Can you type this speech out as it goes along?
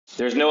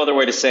There's no other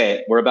way to say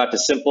it. We're about to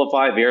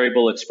simplify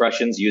variable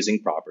expressions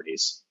using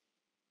properties.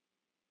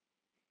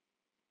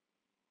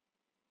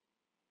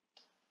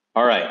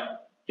 All right,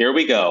 here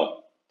we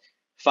go.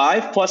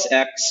 5 plus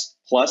x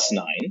plus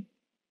 9.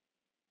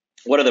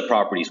 What are the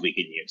properties we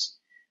can use?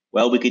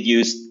 Well, we could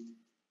use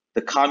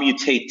the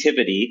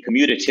commutativity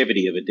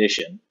of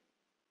addition,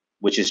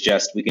 which is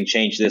just, we can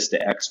change this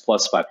to x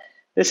plus 5.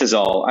 This is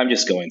all, I'm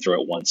just going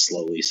through it once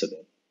slowly so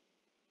that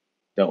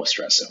don't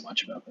stress so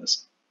much about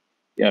this.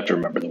 You have to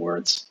remember the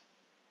words.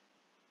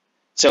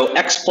 So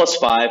x plus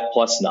 5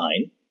 plus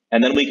 9,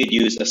 and then we could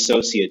use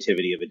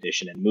associativity of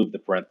addition and move the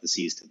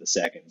parentheses to the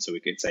second. So we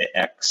could say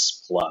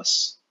x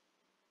plus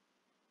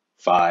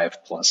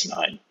 5 plus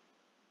 9,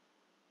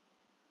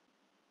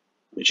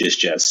 which is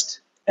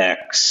just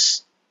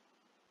x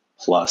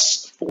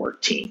plus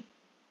 14.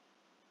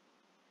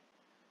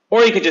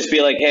 Or you could just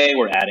be like, hey,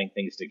 we're adding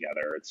things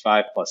together. It's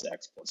 5 plus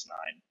x plus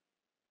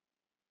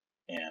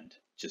 9. And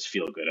just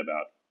feel good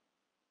about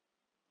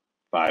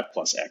 5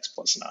 plus x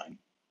plus 9.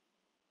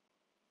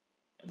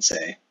 And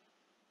say,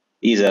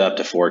 ease that up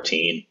to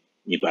 14.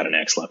 You've got an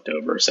x left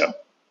over. So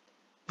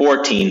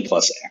 14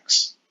 plus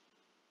x.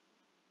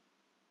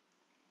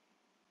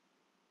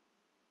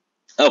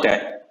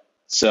 Okay,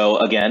 so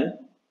again,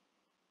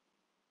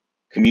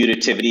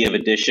 commutativity of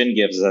addition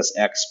gives us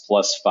x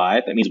plus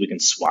 5. That means we can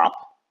swap.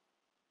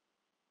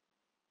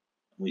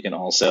 We can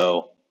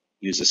also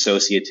use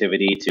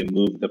associativity to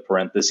move the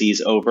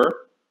parentheses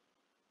over,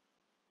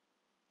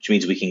 which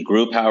means we can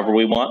group however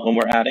we want when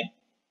we're adding.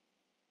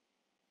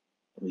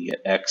 We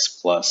get x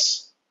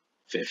plus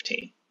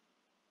 15.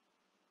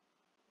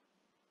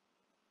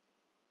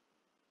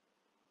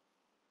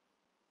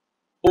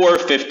 Or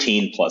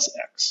 15 plus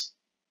x.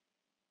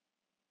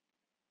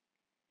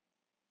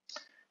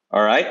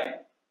 All right.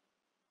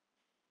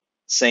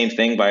 Same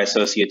thing by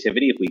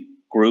associativity. If we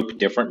group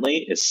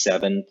differently, is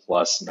 7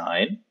 plus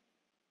 9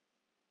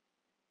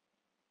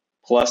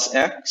 plus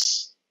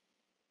x.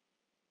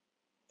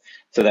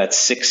 So that's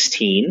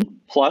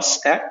 16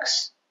 plus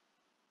x.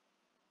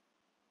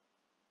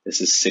 This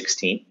is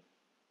 16.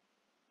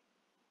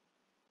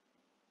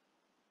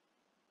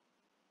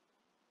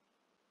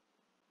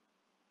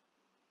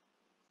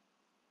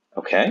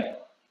 Okay,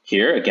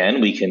 here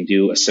again we can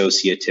do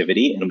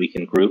associativity and we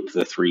can group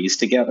the 3's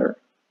together.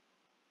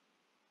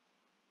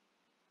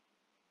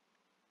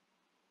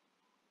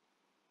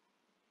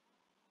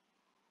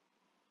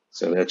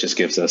 So that just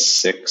gives us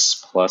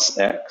 6 plus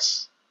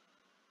x.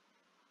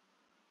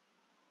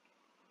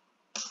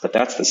 But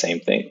that's the same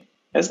thing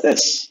as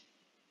this.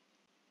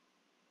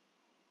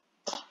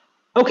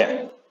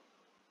 Okay,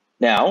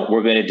 now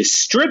we're going to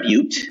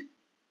distribute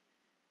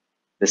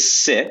the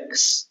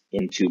 6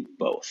 into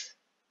both.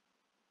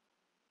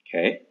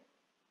 Okay,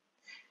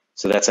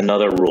 so that's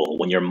another rule.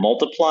 When you're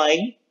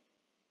multiplying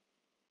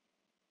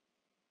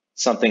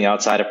something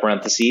outside of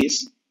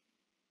parentheses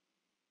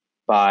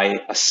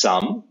by a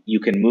sum, you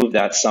can move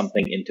that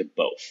something into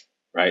both,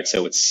 right?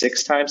 So it's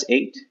 6 times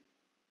 8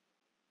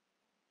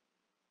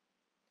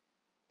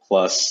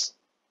 plus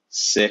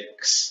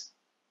 6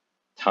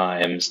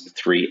 times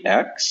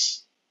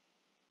 3x,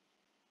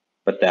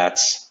 but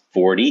that's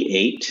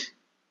 48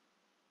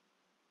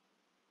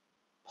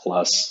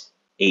 plus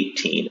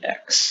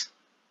 18x.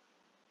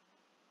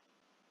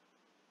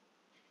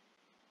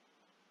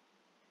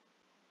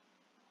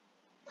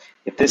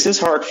 If this is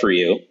hard for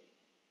you,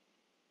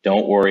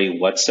 don't worry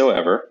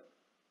whatsoever.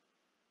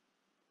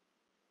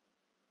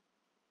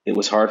 It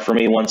was hard for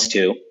me once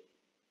too.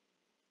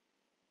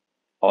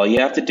 All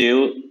you have to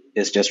do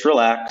is just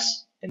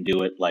relax and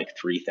do it like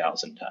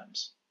 3,000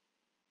 times.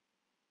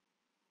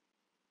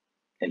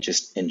 And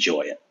just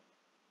enjoy it.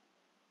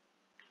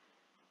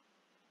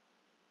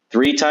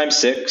 3 times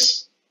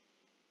 6,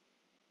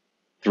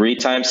 3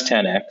 times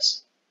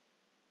 10x.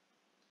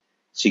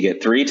 So you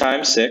get 3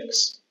 times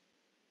 6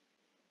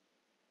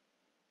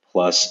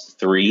 plus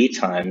 3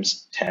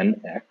 times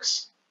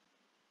 10x.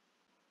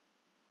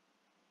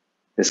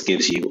 This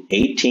gives you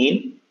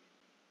 18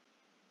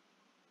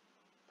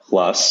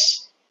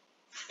 plus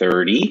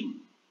 30x.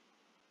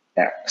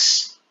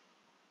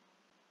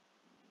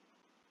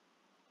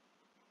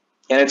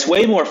 And it's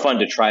way more fun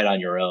to try it on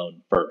your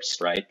own first,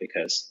 right?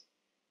 Because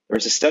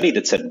there's a study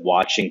that said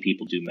watching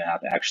people do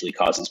math actually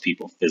causes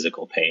people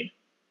physical pain.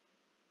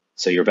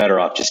 So you're better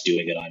off just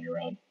doing it on your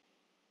own.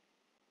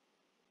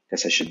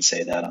 Guess I shouldn't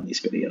say that on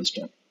these videos,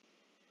 but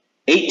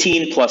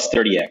 18 plus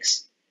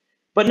 30x.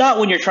 But not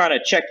when you're trying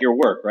to check your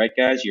work, right,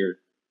 guys? You've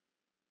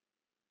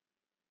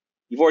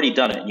already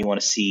done it and you want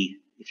to see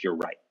if you're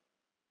right.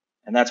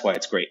 And that's why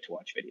it's great to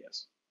watch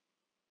videos.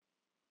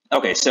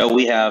 Okay, so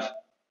we have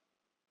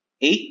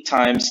 8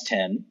 times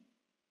 10,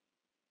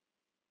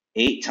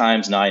 8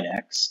 times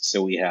 9x.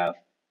 So we have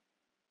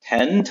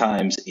 10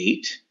 times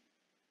 8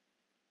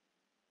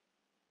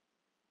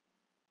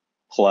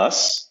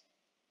 plus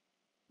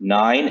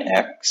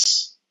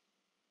 9x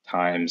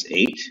times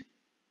 8.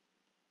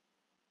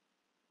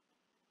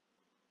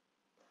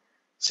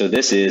 So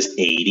this is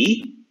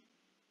 80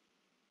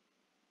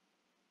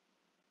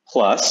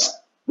 plus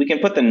we can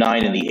put the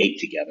 9 and the 8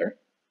 together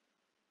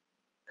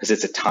because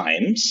it's a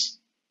times.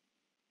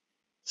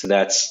 So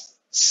that's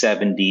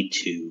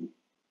 72x.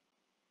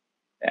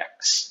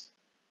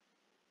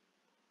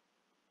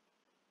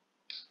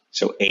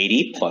 So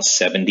 80 plus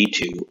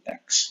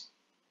 72x.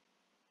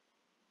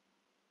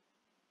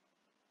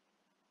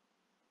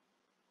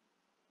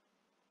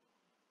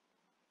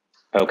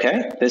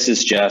 Okay, this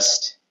is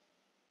just,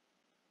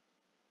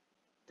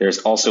 there's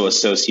also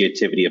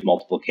associativity of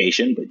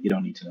multiplication, but you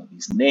don't need to know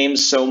these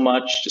names so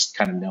much, just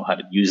kind of know how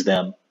to use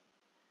them.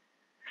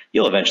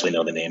 You'll eventually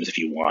know the names if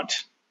you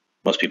want.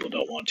 Most people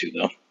don't want to,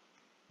 though.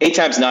 8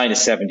 times 9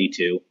 is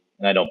 72,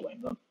 and I don't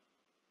blame them.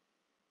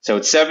 So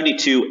it's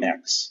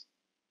 72x.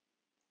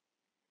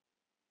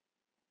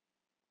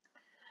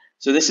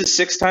 So this is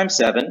 6 times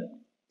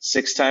 7,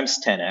 6 times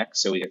 10x,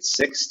 so we get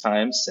 6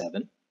 times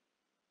 7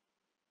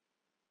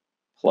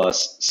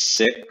 plus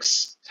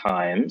 6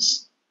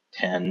 times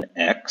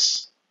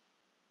 10x.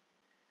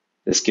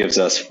 This gives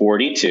us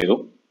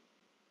 42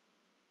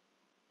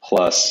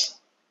 plus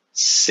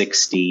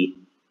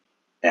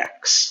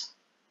 60x,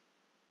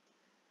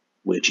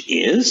 which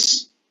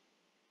is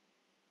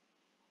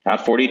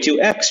not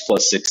 42x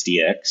plus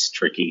 60x,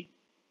 tricky.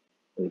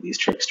 Look at these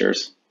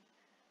tricksters.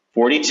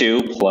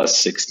 42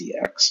 plus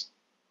 60x.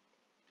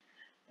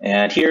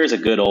 And here's a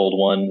good old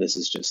one. This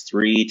is just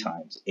 3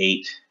 times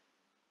 8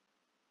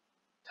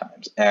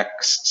 times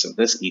x. So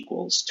this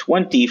equals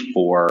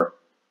 24x.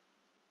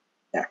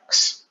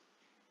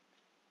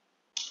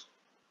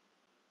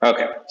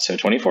 Okay, so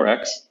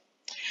 24x.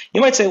 You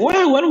might say,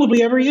 well, when would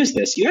we ever use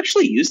this? You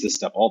actually use this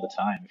stuff all the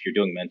time if you're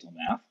doing mental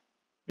math.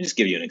 Let me just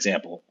give you an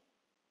example.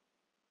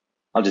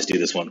 I'll just do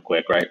this one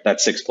quick, right?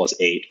 That's 6 plus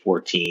 8,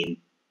 14.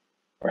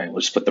 Right,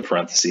 we'll just put the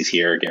parentheses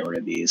here, get rid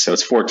of these. So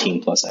it's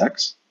 14 plus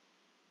x.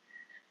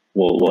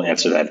 We'll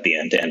answer that at the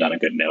end to end on a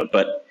good note.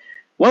 But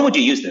when would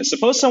you use this?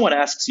 Suppose someone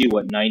asks you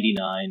what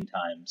 99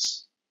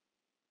 times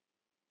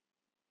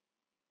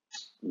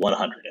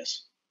 100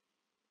 is.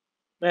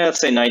 Let's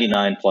say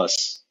 99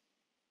 plus,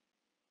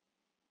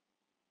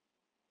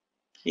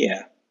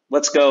 yeah,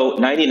 let's go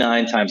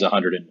 99 times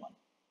 101.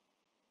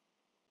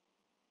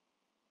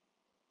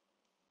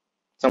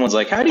 Someone's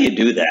like, how do you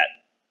do that?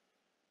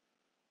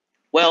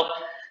 Well,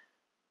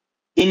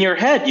 in your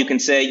head, you can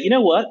say, you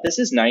know what? This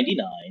is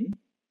 99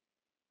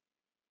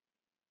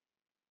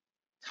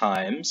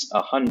 times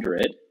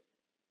 100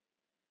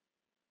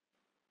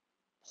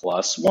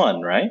 plus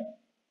 1, right?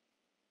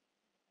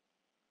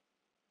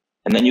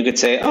 And then you could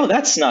say, oh,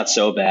 that's not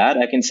so bad.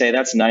 I can say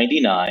that's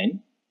 99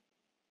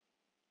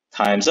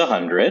 times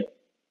 100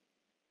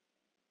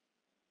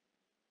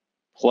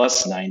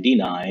 plus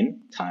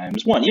 99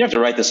 times 1. You don't have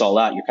to write this all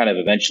out. You're kind of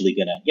eventually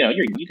going to,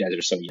 you guys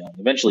are so young.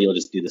 Eventually, you'll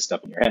just do this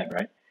stuff in your head,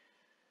 right?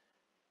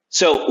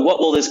 So what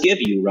will this give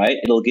you, right?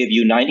 It'll give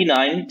you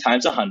 99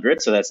 times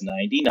 100, so that's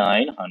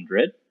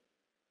 9900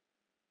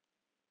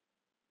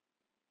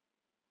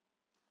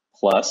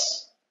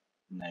 plus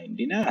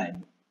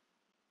 99,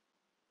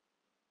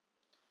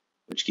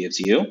 which gives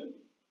you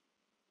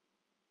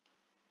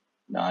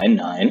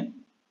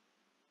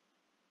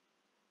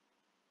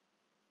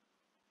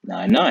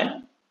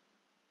 9999,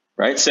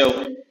 right?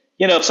 So,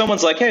 if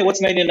someone's like, hey,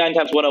 what's 99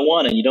 times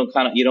 101, and you don't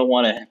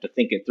want to have to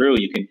think it through,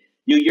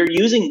 you're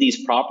using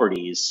these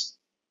properties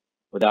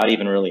without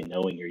even really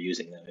knowing you're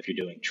using them if you're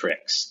doing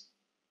tricks,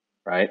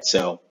 right?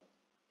 So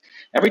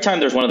every time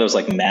there's one of those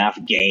like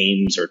math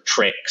games or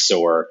tricks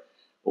or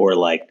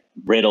like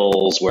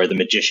riddles where the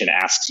magician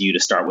asks you to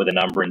start with a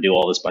number and do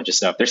all this bunch of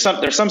stuff, there's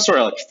some sort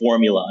of like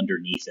formula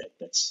underneath it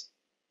that's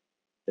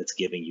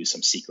giving you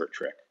some secret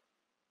trick.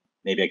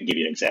 Maybe I can give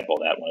you an example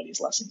of that in one of these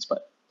lessons,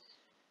 but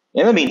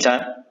in the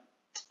meantime,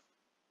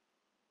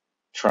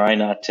 try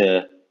not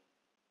to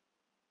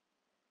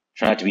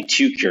be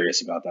too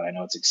curious about that. I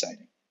know it's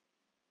exciting.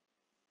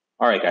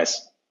 All right,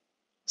 guys.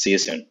 See you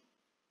soon.